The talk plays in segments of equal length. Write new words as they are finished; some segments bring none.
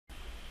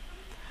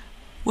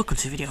Welcome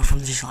to a video from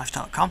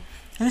digitallife.com.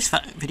 In this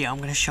video I'm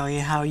going to show you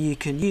how you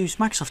can use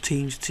Microsoft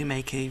Teams to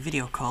make a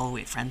video call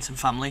with friends and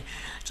family.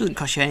 It doesn't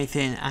cost you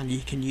anything and you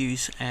can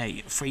use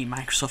a free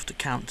Microsoft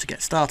account to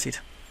get started.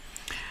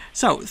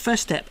 So the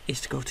first step is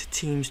to go to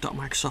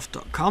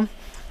teams.microsoft.com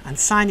and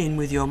sign in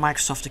with your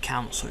Microsoft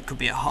account. So it could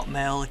be a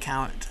Hotmail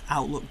account,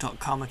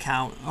 Outlook.com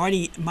account, or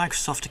any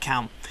Microsoft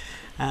account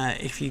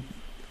if you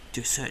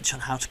do a search on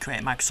how to create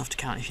a Microsoft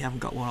account if you haven't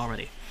got one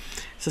already.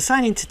 So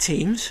sign into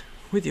Teams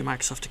with your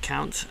Microsoft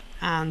account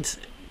and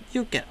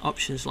you'll get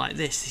options like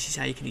this. This is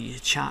how you can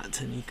use chat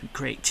and you can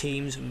create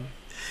teams and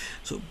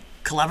sort of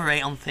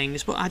collaborate on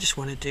things, but I just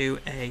want to do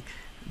a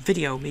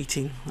video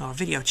meeting or a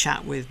video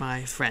chat with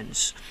my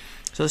friends.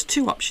 So there's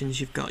two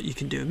options you've got. You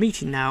can do a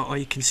meeting now or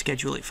you can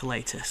schedule it for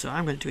later. So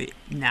I'm going to do it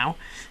now,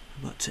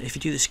 but if you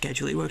do the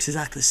schedule it works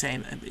exactly the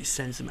same. It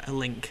sends them a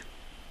link.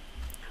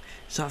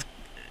 So I've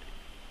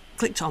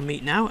clicked on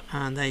meet now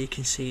and there you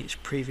can see it's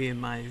previewing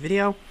my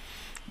video.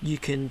 You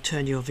can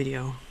turn your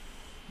video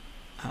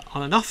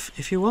on and off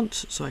if you want,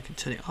 so I can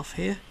turn it off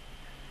here,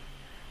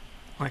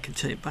 or I can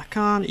turn it back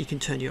on. You can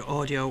turn your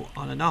audio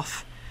on and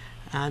off,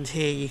 and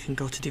here you can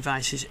go to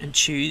devices and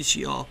choose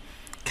your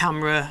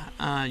camera.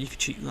 You could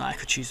choose, I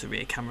could choose the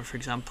rear camera for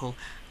example,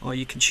 or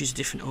you can choose a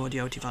different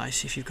audio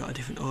device if you've got a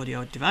different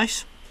audio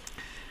device.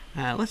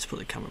 Let's put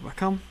the camera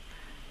back on,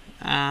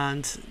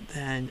 and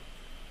then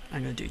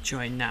I'm going to do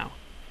join now.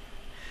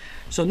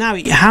 So now,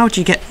 how do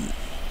you get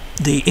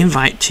the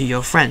invite to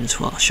your friends?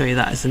 Well, I'll show you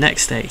that as the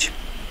next stage.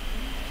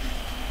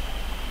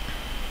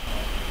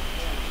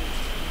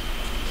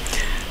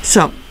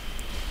 So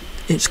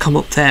it's come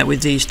up there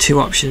with these two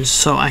options,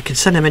 so I can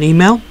send them an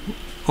email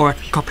or I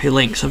can copy a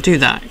link. So I'll do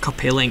that,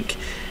 copy a link.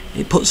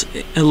 It puts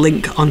a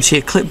link onto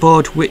your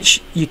clipboard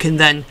which you can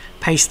then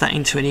paste that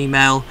into an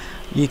email.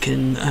 You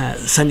can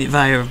send it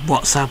via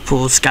WhatsApp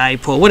or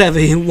Skype or whatever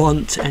you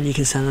want, and you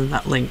can send them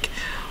that link,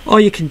 or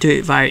you can do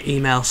it via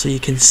email, so you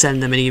can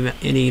send them an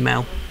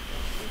email.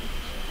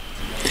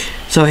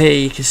 So here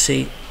you can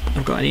see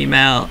I've got an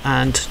email,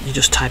 and you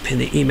just type in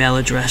the email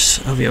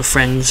address of your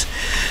friends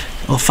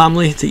or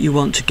family that you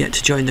want to get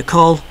to join the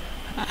call,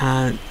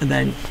 and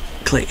then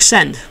click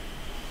send.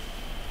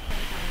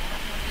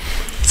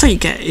 So you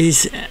get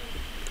is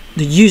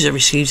the user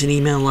receives an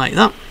email like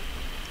that,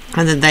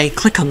 and then they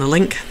click on the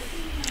link,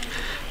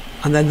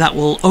 and then that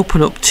will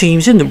open up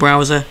Teams in the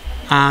browser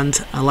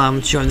and allow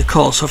them to join the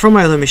call. So from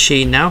my other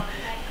machine now,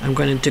 I'm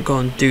going to go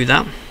and do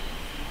that.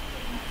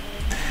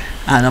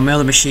 And on my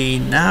other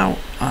machine now,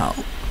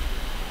 I'll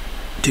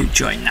do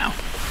join now.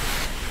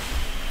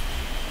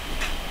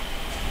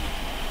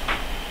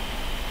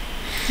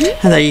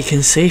 And there you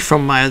can see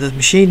from my other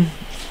machine,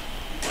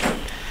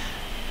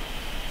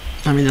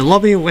 I'm in the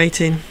lobby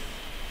waiting,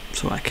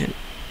 so I can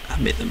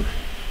admit them.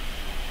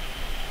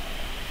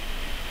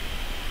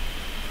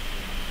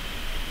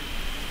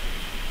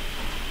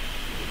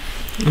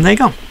 And there you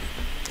go.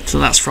 So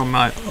that's from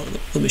my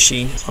other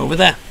machine over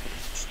there.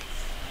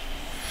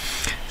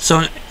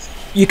 So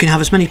you can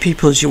have as many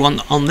people as you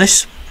want on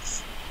this,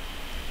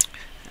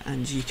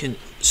 and you can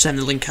send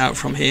the link out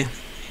from here.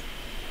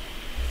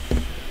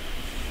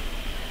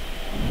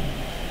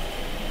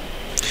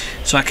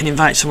 So I can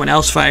invite someone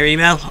else via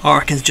email, or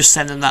I can just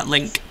send them that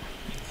link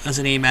as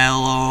an email,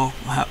 or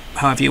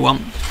however you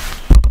want.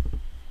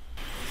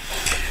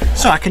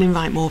 So I can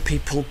invite more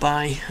people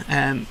by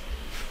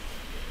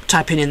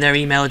typing in their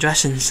email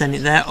address and send it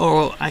there,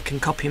 or I can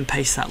copy and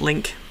paste that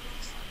link.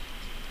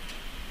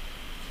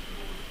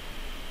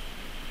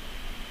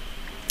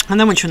 And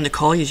then once you're on the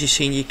call, as you've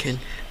seen, you can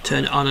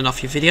turn on and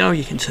off your video,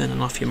 you can turn on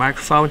and off your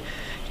microphone,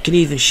 you can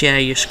even share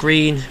your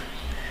screen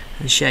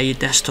and share your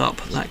desktop,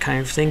 that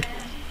kind of thing.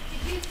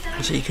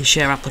 And so you can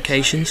share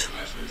applications.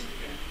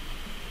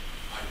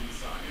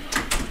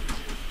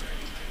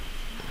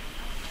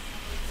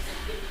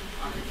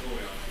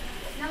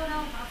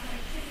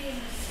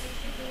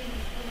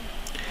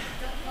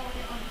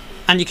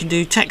 And you can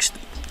do text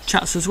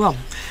chats as well.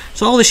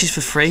 So all this is for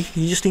free.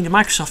 You just need a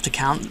Microsoft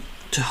account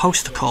to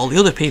host the call. The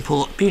other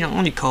people being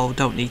on your call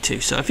don't need to.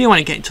 So if you want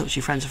to get in touch with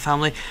your friends and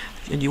family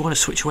and you want to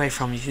switch away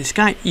from using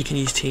Skype, you can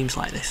use Teams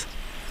like this.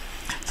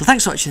 So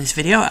thanks for watching this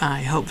video.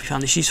 I hope you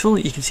found this useful.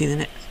 You can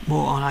see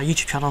more on our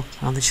YouTube channel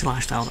on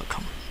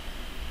digitallife.com.